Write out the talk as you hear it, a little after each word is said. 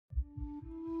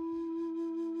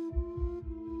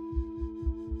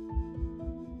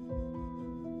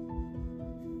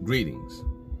Greetings,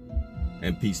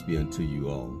 and peace be unto you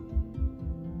all.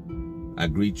 I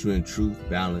greet you in truth,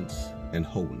 balance, and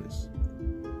wholeness.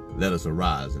 Let us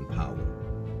arise in power.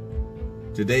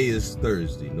 Today is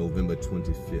Thursday, November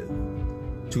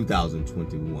 25th,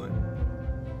 2021.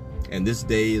 And this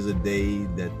day is a day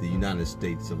that the United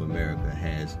States of America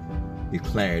has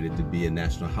declared it to be a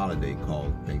national holiday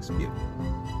called Thanksgiving.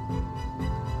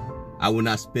 I will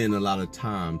not spend a lot of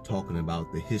time talking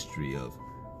about the history of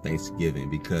Thanksgiving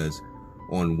because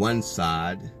on one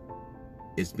side,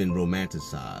 it's been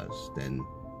romanticized and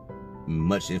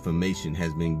much information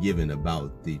has been given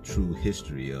about the true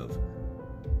history of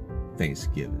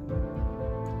Thanksgiving.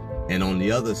 And on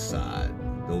the other side,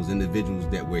 those individuals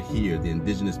that were here, the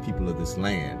indigenous people of this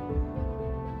land,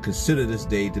 consider this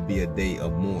day to be a day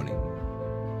of mourning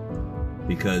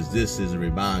because this is a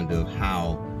reminder of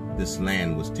how this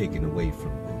land was taken away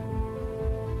from them.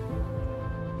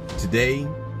 Today,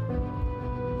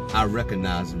 I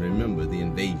recognize and remember the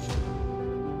invasion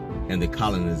and the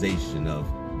colonization of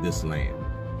this land.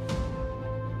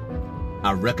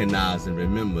 I recognize and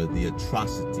remember the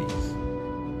atrocities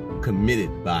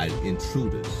committed by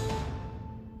intruders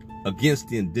against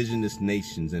the indigenous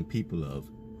nations and people of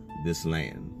this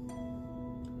land.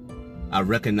 I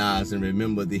recognize and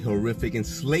remember the horrific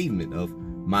enslavement of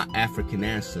my African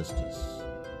ancestors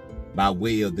by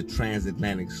way of the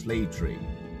transatlantic slave trade,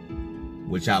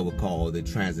 which I would call the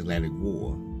transatlantic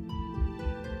war.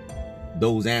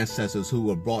 Those ancestors who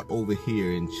were brought over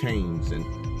here in chains and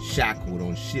shackled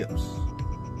on ships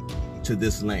to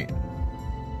this land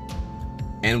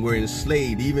and were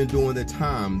enslaved even during the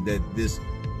time that this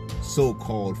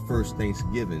so-called first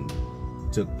Thanksgiving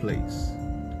took place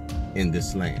in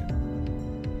this land.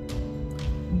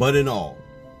 But in all,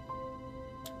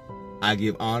 I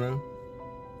give honor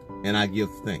and I give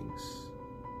thanks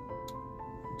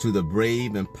to the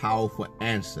brave and powerful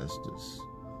ancestors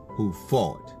who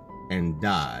fought and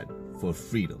died for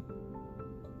freedom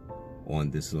on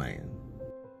this land.